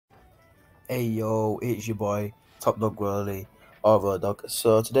Hey yo, it's your boy, Top Dog Worley, or Road Dog.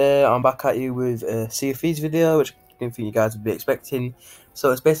 So today I'm back at you with a Sea of Thieves video, which I don't think you guys would be expecting.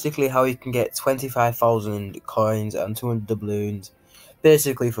 So it's basically how you can get 25,000 coins and 200 doubloons,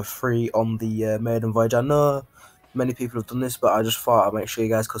 basically for free on the Maiden voyage. I know many people have done this, but I just thought I'd make sure you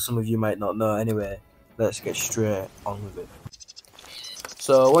guys, because some of you might not know. Anyway, let's get straight on with it.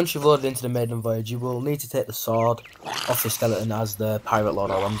 So once you've loaded into the Maiden voyage, you will need to take the sword off the skeleton, as the pirate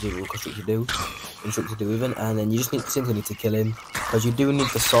lord Ramsey will instruct you to do even, and then you just simply need to kill him, because you do need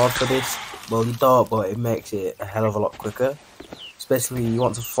the sword for this. Well, you don't, but it makes it a hell of a lot quicker. So basically, you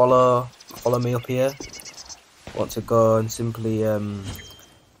want to follow me up here. You want to go and simply I don't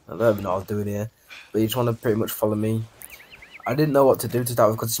even know what I was doing here, but you just want to pretty much follow me. I didn't know what to do to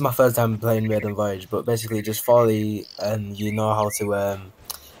start with, because this is my first time playing Maiden voyage, but basically just follow and you know how to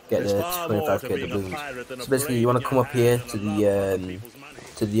get the 25k doubloons. So basically you want to come up here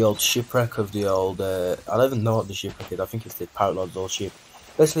to the old shipwreck of the old I don't even know what the shipwreck is. I think it's the pirate lord's old ship.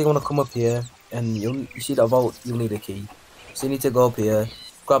 Basically you want to come up here, and you see that vault, you'll need a key. So you need to go up here,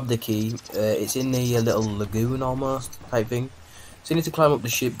 grab the key. It's in the little lagoon almost type thing. So you need to climb up the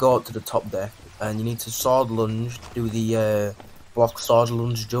ship, go up to the top deck, and you need to sword lunge, do the block sword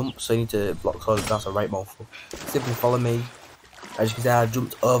lunge jump. So you need to block sword, that's a right mouthful. Simply follow me. As you can see, I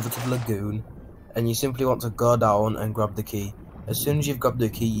jumped over to the lagoon, and you simply want to go down and grab the key. As soon as you've grabbed the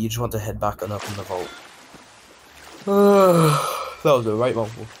key, you just want to head back and open the vault. That was a right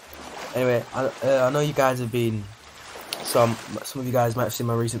mouthful. Anyway, I know you guys have been, some of you guys might have seen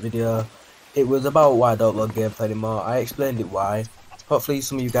my recent video. It was about why I don't love gameplay anymore. I explained it why. Hopefully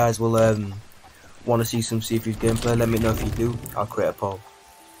some of you guys will want to see some Sea of Thieves gameplay. Let me know if you do. I'll create a poll.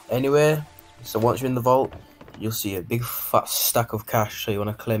 Anyway, so once you're in the vault, you'll see a big fat stack of cash. So you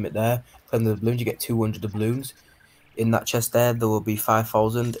want to claim it there. Claim the doubloons. You get 200 doubloons. In that chest there will be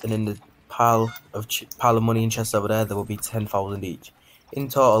 5,000, and in the pile of money in chest over there will be 10,000 each. In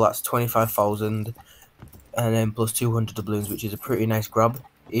total, that's 25,000, and then plus 200 doubloons, which is a pretty nice grab.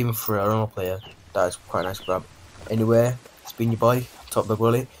 Even for a normal player, that is quite a nice grab. Anyway, it's been your boy, Top Dog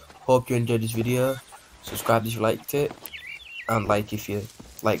Willie. Hope you enjoyed this video. Subscribe if you liked it, and like if you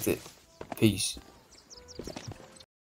liked it. Peace.